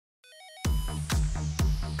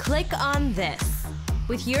Click on This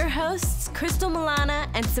with your hosts, Crystal Milana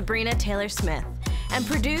and Sabrina Taylor-Smith, and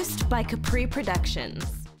produced by Capri Productions.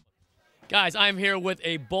 Guys, I'm here with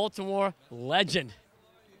a Baltimore legend.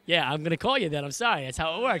 Yeah, I'm going to call you that. I'm sorry. That's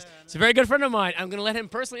how it works. It's a very good friend of mine. I'm going to let him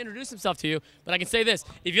personally introduce himself to you, but I can say this.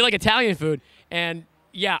 If you like Italian food, and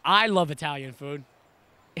yeah, I love Italian food,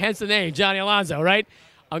 hence the name, Johnny Alonso, right?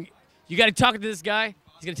 You got to talk to this guy.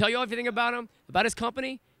 He's going to tell you everything about him, about his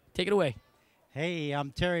company. Take it away. Hey,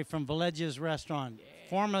 I'm Terry from Velleggia's restaurant,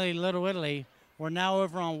 formerly Little Italy. We're now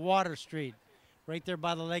over on Water Street, right there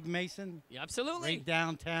by the Lake Mason. Yeah, absolutely. Right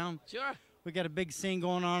downtown. Sure. We got a big scene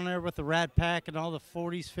going on there with the Rat Pack and all the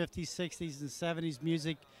 40s, 50s, 60s, and 70s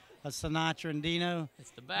music of Sinatra and Dino.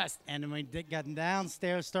 It's the best. And then we got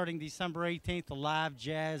downstairs starting December 18th, the live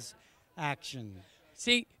jazz action.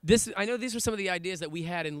 See, I know these were some of the ideas that we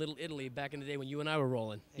had in Little Italy back in the day when you and I were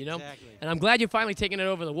rolling, you know? Exactly. And I'm glad you're finally taking it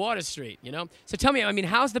over the Water Street, you know? So tell me, I mean,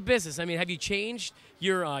 how's the business? I mean, have you changed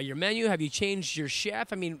your menu? Have you changed your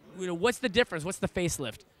chef? I mean, you know, what's the difference? What's the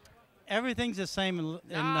facelift? Everything's the same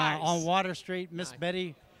Nice. on Water Street. Miss Nice.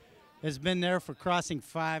 Betty has been there for crossing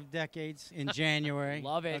 5 decades in January.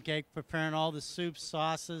 Love it. Okay, preparing all the soups,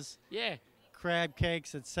 sauces, Yeah, crab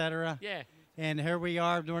cakes, etc. yeah. And here we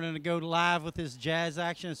are. We're going to go live with this jazz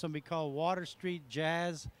action. It's going to be called Water Street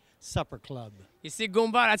Jazz Supper Club. You see,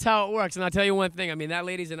 Goomba, that's how it works. And I'll tell you one thing. I mean, that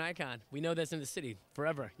lady's an icon. We know that's in the city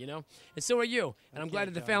forever, you know? And so are you. And I'm glad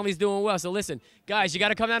that the family's doing well. So listen, guys, you got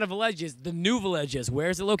to come down to Velleggia's, the new Velleggia's. Where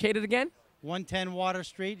is it located again? 110 Water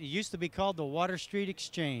Street. It used to be called the Water Street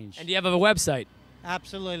Exchange. And do you have a website?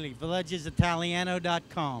 Absolutely.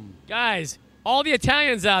 VelleggiasItaliano.com. Guys, all the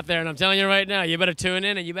Italians out there, and I'm telling you right now, you better tune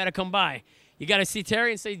in and you better come by. You got to see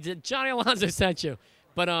Terry and say, Johnny Alonso sent you.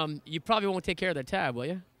 But you probably won't take care of their tab, will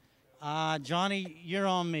you? Johnny, you're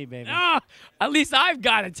on me, baby. Ah, at least I've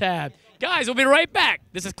got a tab. Guys, we'll be right back.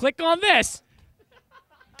 This is Click on This.